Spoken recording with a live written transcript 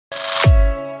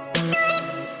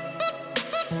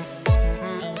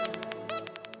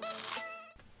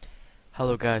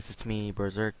Hello guys, it's me,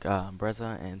 Berzerk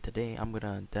Breza, and today I'm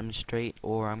gonna demonstrate,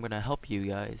 or I'm gonna help you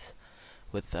guys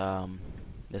with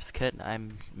this kit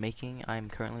I'm making. I'm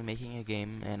currently making a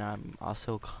game, and I'm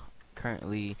also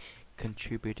currently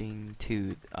contributing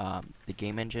to the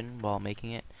game engine while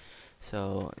making it.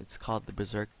 So it's called the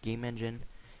Berzerk Game Engine,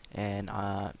 and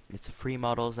it's free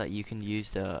models that you can use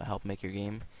to help make your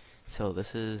game. So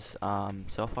this is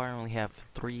so far I only have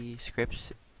 3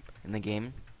 scripts in the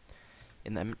game,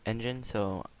 in the engine.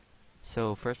 So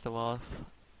first of all,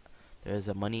 there's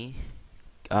a money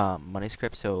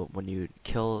script. So when you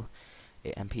kill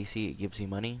a NPC, it gives you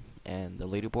money, and the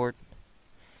leaderboard,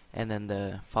 and then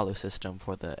the follow system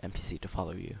for the NPC to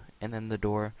follow you, and then the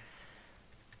door.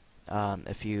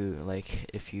 If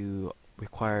you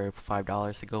require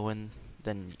 $5 to go in,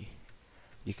 then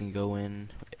you can go in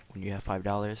when you have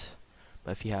 $5.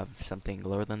 But if you have something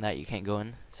lower than that, you can't go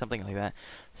in, something like that.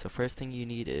 So first thing you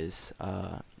need is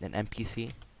an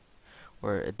NPC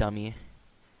or a dummy.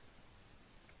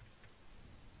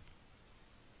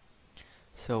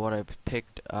 So what I've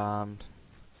picked,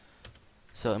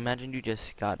 so imagine you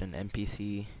just got an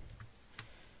NPC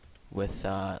with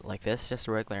like this, just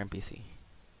a regular NPC.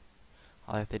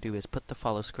 All I have to do is put the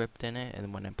follow script in it,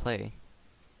 and when I play,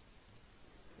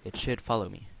 it should follow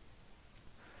me.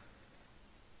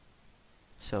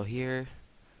 So here,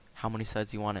 how many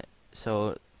sides you want it.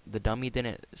 So the dummy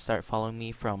didn't start following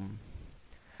me from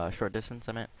short distance,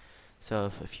 I meant.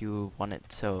 So if you want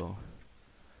it so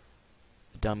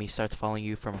the dummy starts following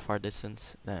you from a far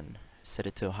distance, then set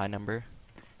it to a high number.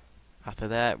 After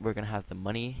that, we're gonna have the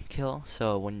money kill.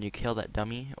 So when you kill that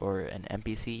dummy or an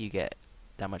NPC, you get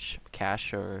that much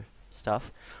cash or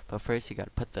stuff. But first, you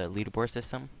gotta put the leaderboard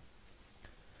system.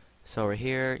 So over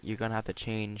here, you're gonna have to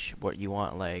change what you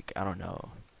want, like, I don't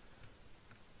know,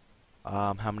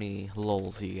 how many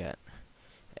lols you get.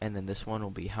 And then this one will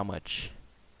be how much,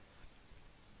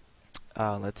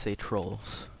 let's say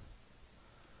trolls.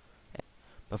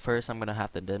 But first, I'm gonna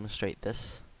have to demonstrate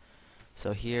this.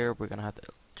 So here, we're gonna have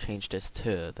to change this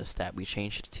to the stat we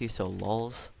changed it to, so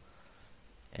lols.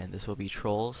 And this will be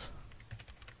trolls.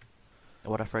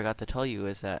 And what I forgot to tell you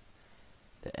is that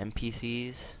the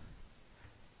NPCs,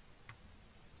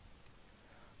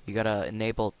 you gotta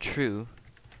enable true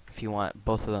if you want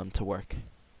both of them to work.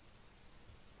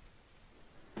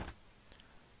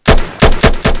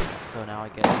 So now I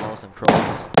get lulls and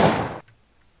trolls.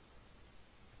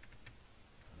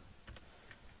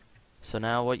 So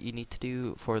now what you need to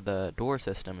do for the door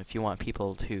system, if you want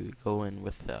people to go in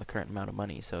with the current amount of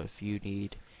money, so if you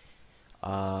need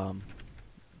that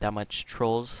much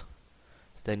trolls,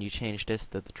 then you change this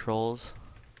to the trolls.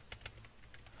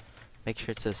 Make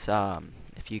sure it says,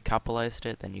 if you capitalized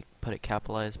it, then you put it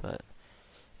capitalized, but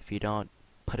if you don't,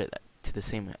 put it to the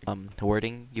same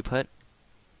wording you put.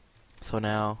 So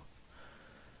now,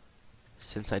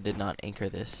 since I did not anchor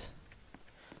this,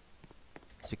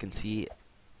 as you can see,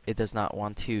 it does not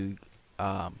want to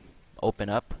open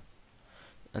up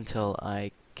until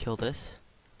I kill this.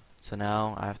 So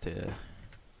now I have to,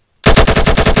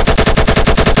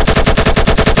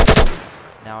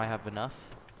 now I have enough.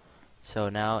 So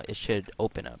now it should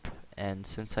open up, and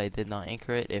since I did not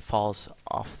anchor it, it falls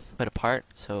off, put a part.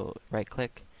 So right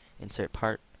click, insert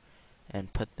part,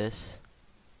 and put the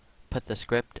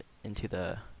script into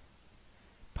the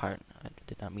part. I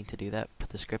did not mean to do that. Put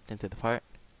the script into the part.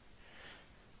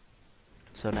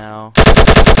 So now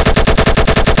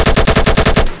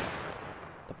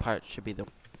the part should be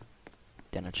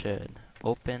then it should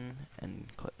open and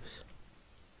close.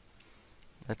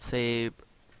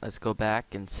 Let's go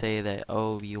back and say that,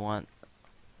 oh, you want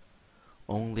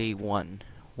only one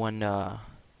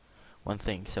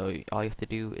thing. So all you have to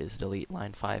do is delete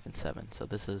line 5 and 7. So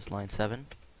this is line 7,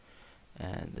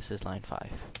 and this is line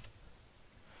 5.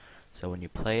 So when you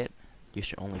play it, you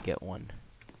should only get one.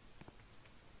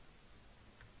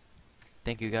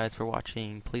 Thank you guys for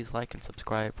watching. Please like and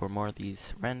subscribe for more of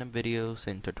these random videos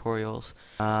and tutorials.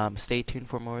 Stay tuned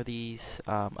for more of these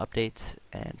updates,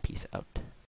 and peace out.